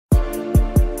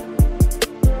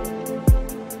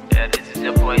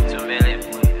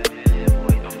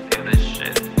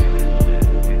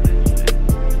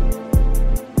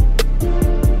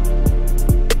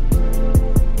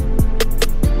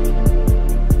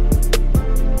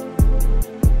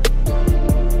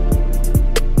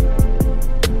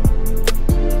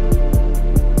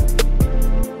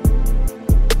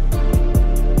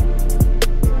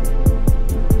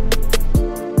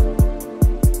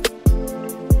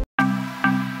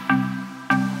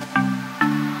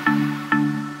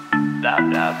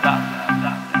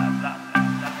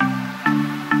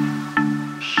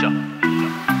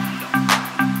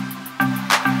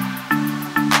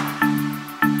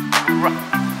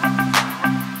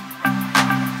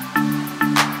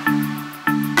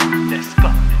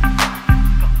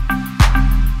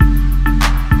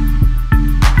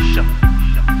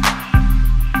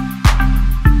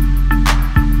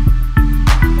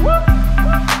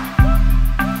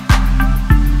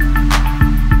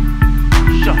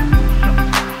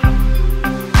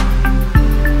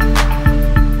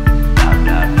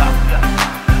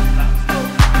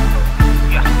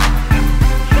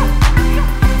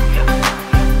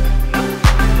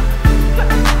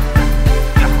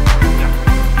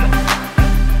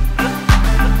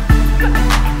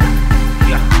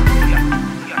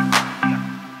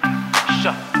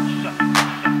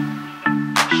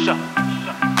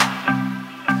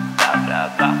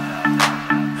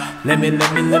Let me.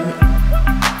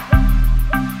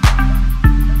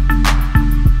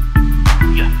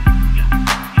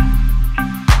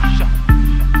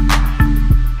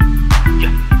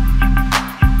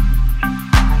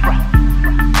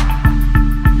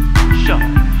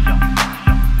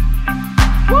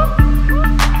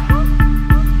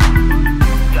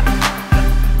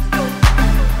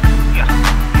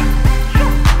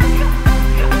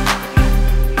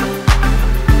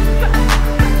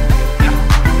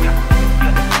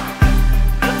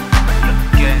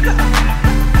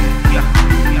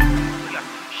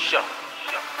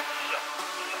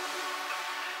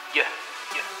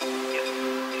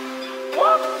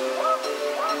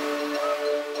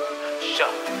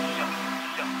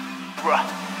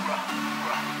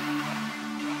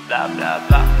 Blah blah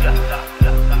blah blah blah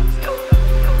blah blah.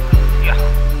 Yeah,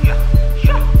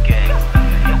 gang.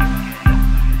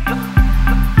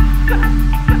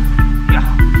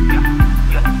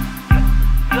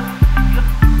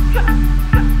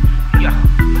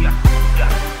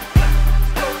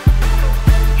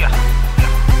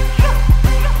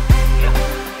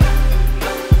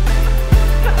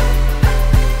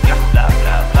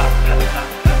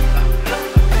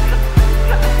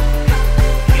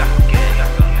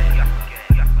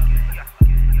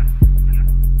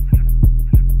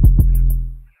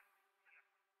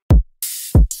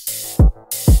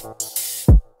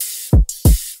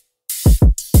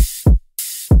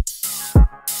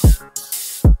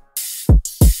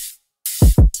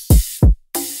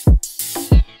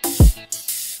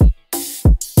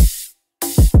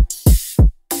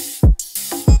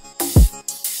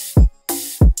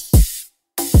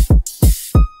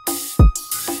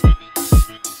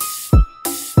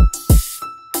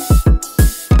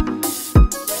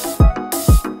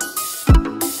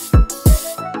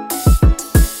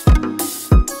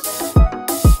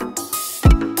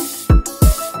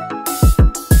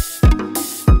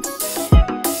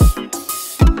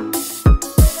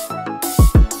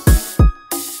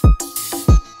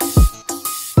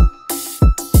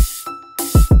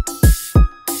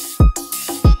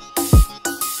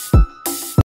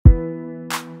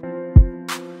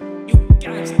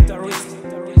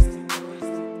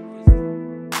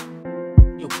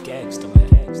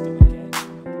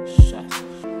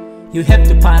 You have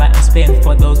to para and spend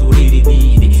for those who really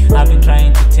need it. I've been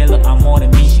trying to tell her I'm on a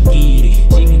mission, get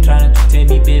it. She been trying to tell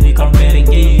me, baby, come ready and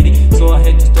get it. So I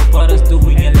had to stop what I was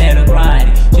doing and let her ride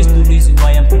it. Just the reason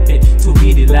why I'm prepared to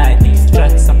be the lightning.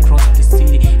 Strikes across the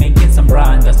city and get some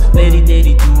branders. Let it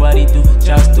do what it do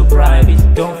just to bribe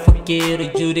it. Don't forget to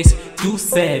do this, do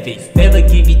save it. Never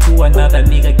give it to another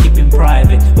nigga, keep it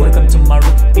private. Welcome to my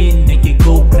routine, make it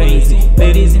go crazy.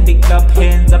 Ladies in the club,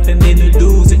 hands up and then you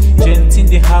lose it. Gents in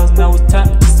the house, now it's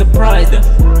time to surprise them.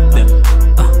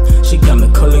 She got me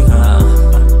calling her.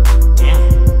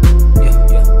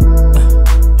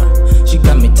 She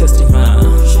got me testing her.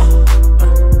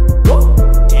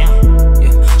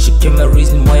 She gave me a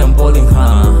reason why I'm balling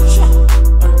her.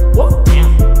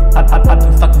 I've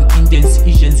been fucking Indians,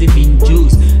 Asians, even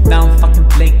Jews. Now I'm fucking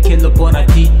black, killer, born I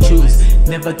did choose.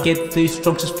 Never get too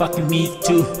strong, just fucking me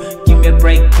too. Give me a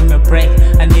break,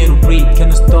 I need to breathe.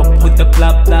 Cannot stop with the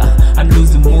blah blah. I'm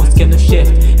losing moves, cannot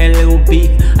shift a little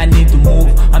bit. I need to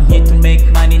move, I'm here to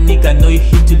make money, nigga, know you're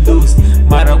here to lose.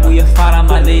 Maraguya Farah,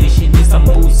 my lady, she needs some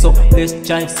booze. So let's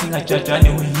jive, sing a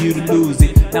jajani, we're here to lose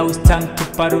it. Now it's time to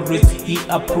part of risk, he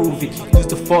approve it. Lose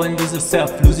the phone, lose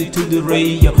yourself, lose it to the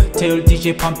radio. Tell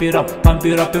DJ pump it up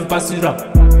and pass it up.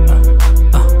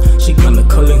 She got me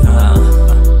calling her.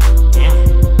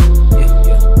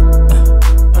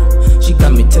 She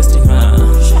got me testing her.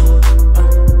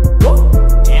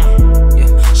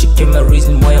 She gave me a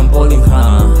reason why I'm balling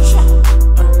her.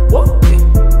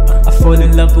 I fall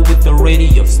in love with the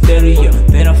radio, stereo.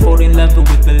 Then I fall in love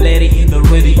with the lady in the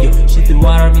radio. She do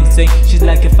what I've been saying, she's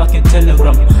like a fucking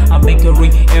telegram. I make her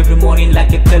ring every morning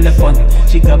like a telephone.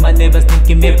 She got my neighbors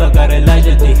thinking maybe I got a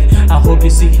larger dick. I hope you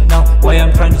see now why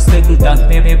I'm trying to settle down.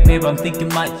 Maybe I'm thinking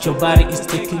much, your body is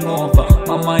taking over.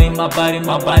 My mind, my body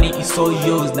is all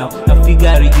yours now. I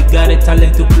figure you got a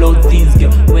talent to blow things,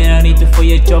 girl. When I need you for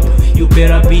your job, you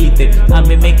better be there. I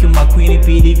may make you my queen,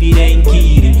 pity, ain't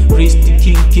kidding. Raise the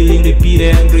king, killing, repeat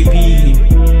and repeating.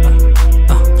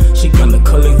 She got me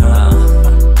calling her.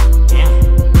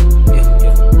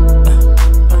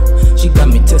 She got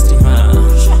me testing her.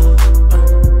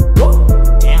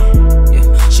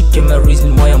 She gave me a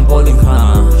reason why I'm balling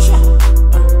her.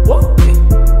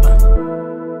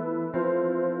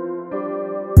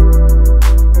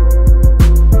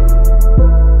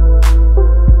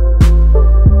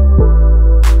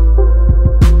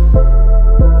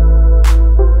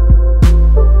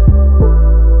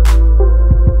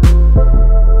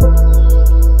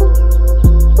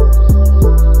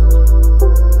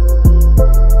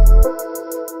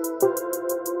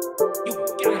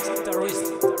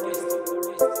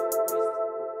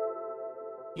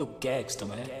 You gangster,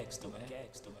 man.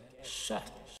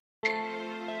 Shut.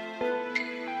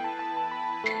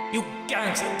 You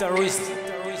gangster terrorist.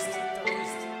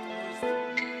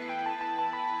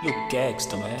 You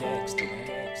gangster, man.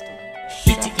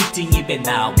 Eating even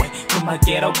now, come on,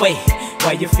 get away.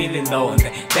 Why you feeling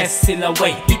lonely? That's still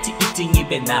away. Eating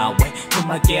even now,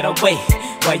 come on, get away.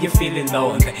 Why you feeling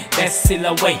lonely? That's still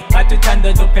away.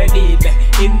 Batutando do pelide.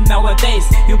 In nowadays,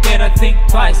 you better think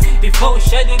twice before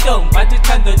shutting down.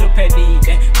 Batutando do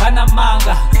pelide.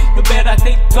 Panamanga, you better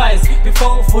think twice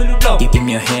before full blow. Give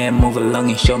me your hand, move along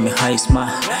and show me how you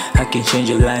smile. I can change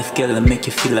your life, girl, and make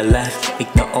you feel alive.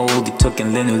 Ignore all the talk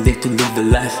and learn to live the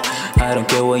life. I don't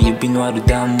care where you been, what you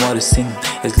done, what you sing.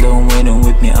 As long as you're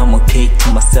with me, I'm okay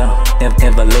to myself.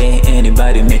 Never let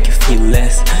anybody make you feel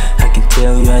less. I can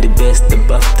tell you are the best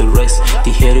above the rest.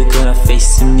 The hell you gonna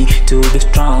face me to be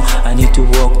strong. I need to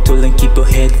walk tall and keep your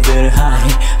head very high.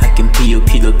 I can be your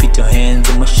pillow, put your hands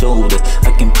on my shoulders.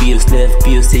 I can be your slave,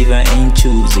 be your savior, I ain't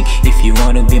choosing. If you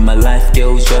wanna be my life,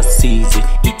 girl, just seize it.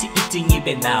 Eating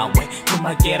even now, come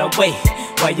on, get away.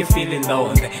 Why you feeling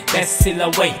lonely? That's still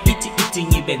away.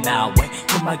 Eating even now,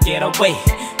 come on, get away.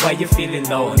 Why you feeling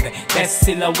lonely? That's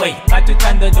still away.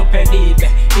 Batutando do pelide.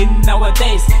 In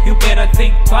nowadays, you better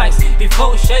think twice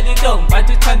before shutting down.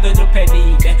 Batutando do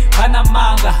pelide.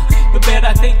 Panamanga, you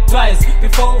better think twice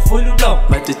before full blow.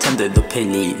 Batutando do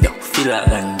pelide. Fila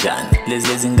ganjani.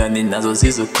 Lezi zingane nazo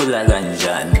zizokula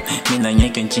ganjani. Mina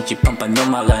nyeke nchinchi pampa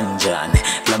noma ganjani.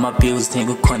 Lama bills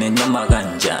tengu kone noma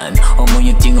ganjani.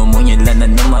 Omunye tingo munye lana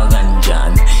noma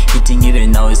ganjani. Eating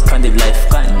even now is kind of life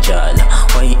ganjala.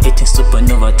 Why you eating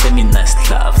supernova? Tell me nice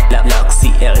love. Black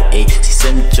CLA,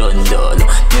 system John Lolo.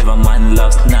 Never mind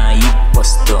loves, nah, you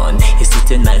Boston. Is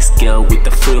it a nice girl with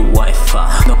a free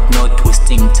Wi-Fi? Not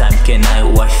wasting time, can I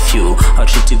wife you? I'll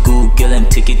treat you good girl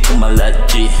and take it to my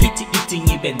lodge. Eating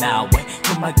even now,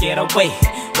 come on, get away.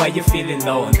 Why you feeling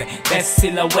lonely? That's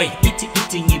still away.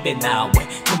 Eating even now,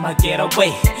 come on, get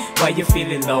away. Why you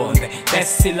feeling lonely? That's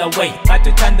still away.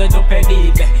 Batutando do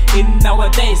pelide. In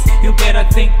nowadays, you better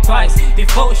think twice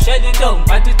before shutting down.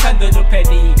 Batutando do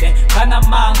pelide.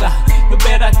 Panamanga, you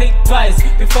better think twice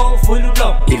before full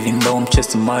blow. Even though I'm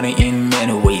chasing money in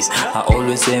many ways, I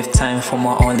always have time for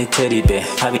my only teddy bear.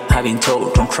 I've been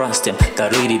told don't trust them,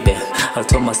 that really bad. I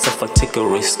told myself I'd take a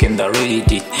risk and I really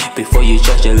did. Before you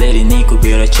judge a lady, nigga,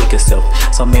 better check yourself.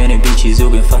 So many bitches you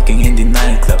been fucking in the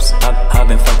nightclubs. I've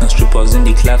been fucking strippers in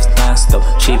the clubs non-stop.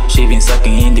 She been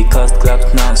sucking in the cast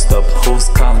clubs non-stop. Who's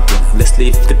counting? Let's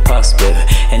live the past, baby,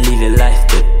 and live a life,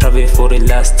 baby. Travel for the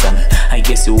last time. I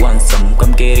guess you want some,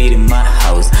 come get it in my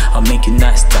house. I'll make it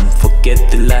nice time, forget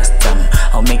the last time.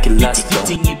 I'll make it last long.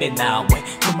 Eating even now,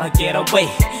 come on, get away.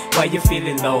 Why you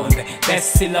feeling lonely? That's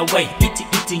still away.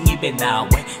 Eating even now,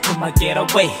 come on, get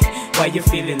away. Why you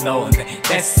feeling lonely?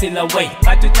 That's still away.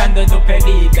 Batutando do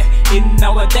pelide. In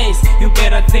nowadays, you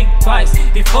better think twice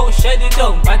before shutting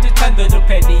down. Batutando do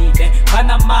pelide.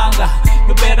 Panamanga,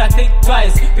 you better think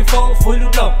twice before full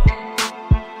blow.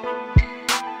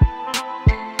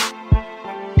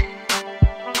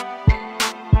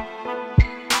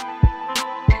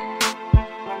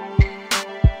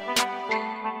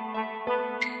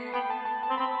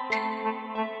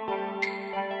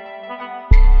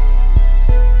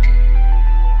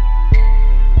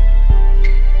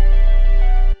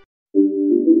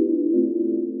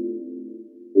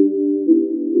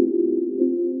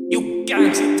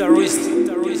 Terrorist.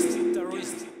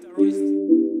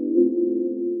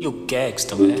 You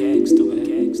gangster, man.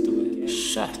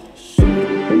 Shut.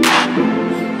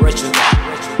 Richard.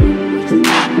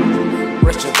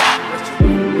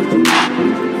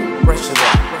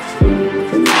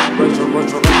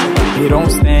 You don't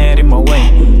stand in my way.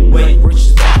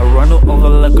 I run over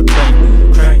like a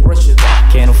train.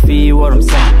 Can't feel what I'm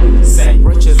saying.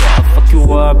 I fuck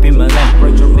you up in my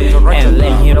lane. And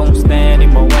lane, you don't stand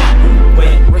in my way.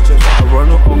 I run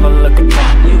over like a train.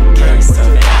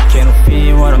 Can't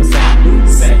feel what I'm saying.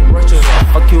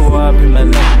 I fuck you up in my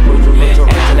lane.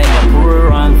 And lane, I pull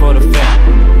around for the fame.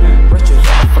 I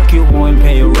fuck you, won't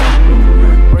pay your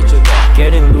rent.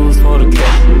 Getting loose for the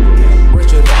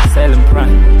cash. Selling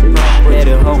prime.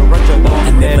 Ready home.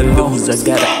 I never lose, I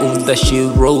gotta own that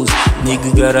shit rose.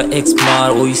 Nigga gotta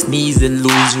X-Mar or you sneeze and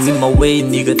lose. You in my way,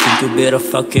 nigga, think you better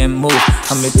fucking move.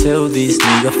 I'ma tell this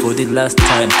nigga for the last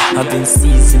time. I've been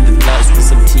seizing the last with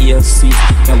some TLCs.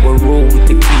 Now we'll roll with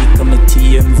the click, I'm a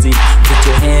TMZ. Put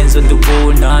your hands on the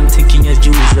wall, now I'm taking your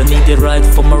juice. I need a ride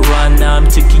for my run, now I'm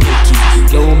taking your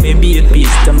keys. Yo, maybe a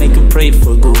beast, I make you pray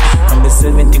for good. I'm a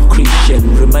 17th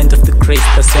Christian, remind of the Christ.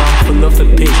 That's why I'm full of a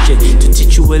patient. To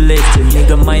teach you a lesson,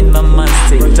 nigga, mind my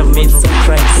mindset. I made some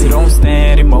crimes, you don't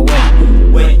stand in my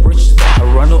way.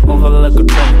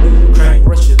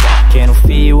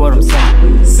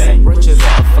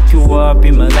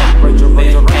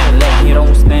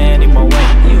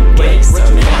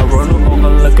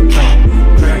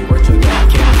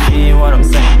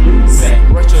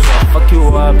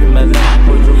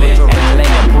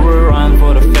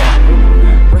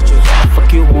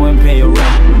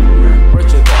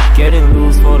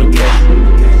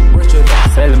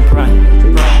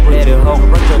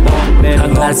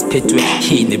 as petwe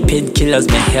hine painkillers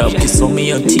may help. You saw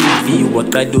me on TV,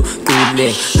 what I do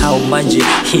leg. How manje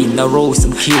hina roll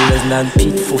some killers,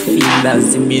 non-pit for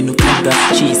feelers. Iminu kanda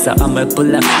chisa, I'm a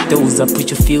bulla. Those are put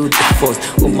you feel the force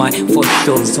of my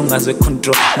photos. Soon as we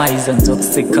control my hands of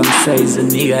circumcise.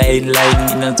 Nigga ain't lying,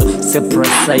 in a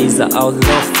separate size. Our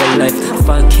love for life,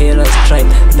 fuck haters tribe.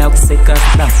 Now second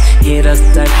snap, haters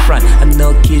die front. I'm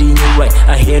not kidding you right,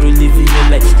 I hear you living your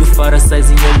life. You fantasize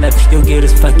in your life, you get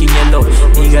us fucking yellow.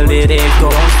 Nigga let it go,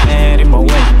 stand in my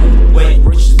way.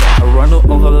 I run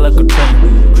over like a train.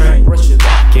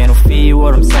 Can't feel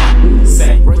what I'm saying.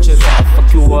 I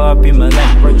fuck you up in my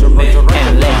lane.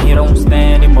 And lane, you don't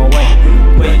stand in my way.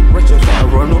 I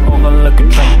run over like a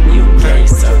train.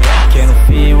 Can't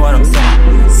feel what I'm saying.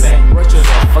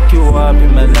 I fuck you up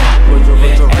in my lane.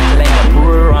 And lane, I pull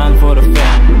around for the fame.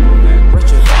 I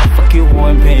fuck you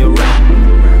and pay your rent.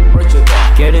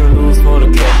 Getting loose for the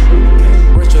cash.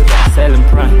 Selling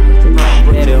prime.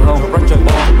 Let it home. Let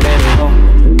it home.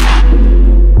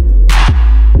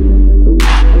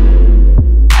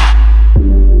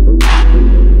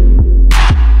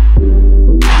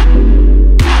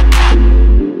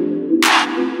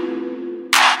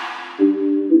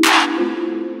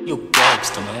 You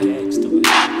gangster, man.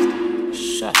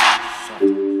 Shut.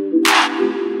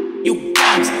 You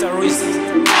gangsterist.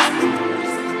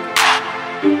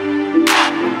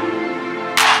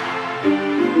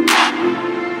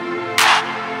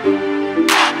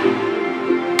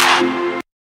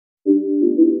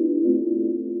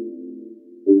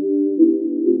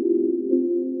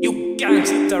 You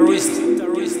gangsterist.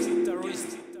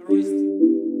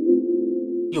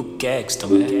 You gangster,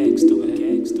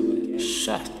 man.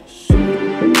 Shut.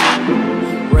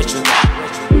 Richard.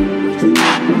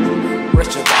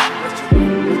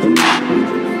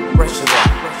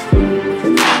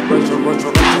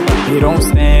 You don't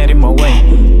stand in my way.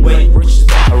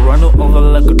 I run over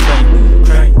like a train.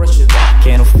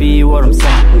 Can't feel what I'm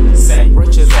saying.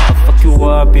 I fuck you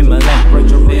up in my lane.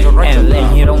 And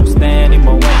lane, you don't stand in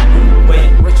my way.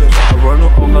 I run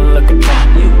over like a train.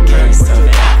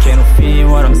 Can't feel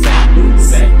what I'm saying.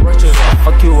 I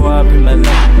fuck you up in my lane.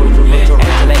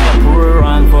 And lane, I pull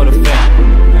around for the fame.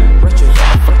 I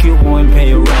fuck you and pay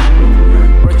your rent.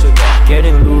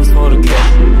 Getting loose for the cash.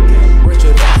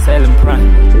 Selling prime.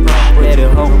 Let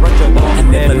it home. I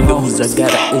never lose, I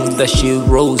gotta own that shit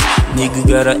rose. Nigga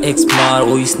gotta X-Smart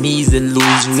or you sneeze and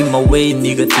lose. You in my way,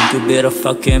 nigga, think you better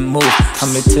fucking move.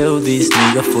 I'ma tell this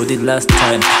nigga for the last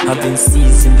time. I've been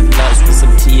seizing the last with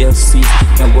some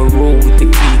TFCs. Now we'll roll with the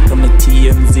click, I'm a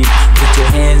TMZ. Put your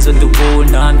hands on the wall,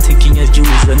 now I'm taking your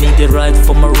juice. I need a ride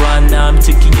for my run, now I'm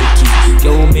taking your keys.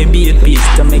 Yo, maybe a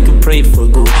beast, I make him pray for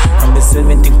good. I'm a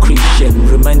 17th Christian,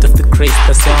 remind of the Christ.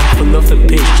 That's why I'm full of a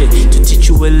patient. To teach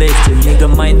you a lesson, nigga,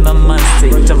 mind my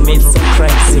mindset. I made some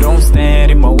crimes, you don't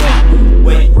stand in my way.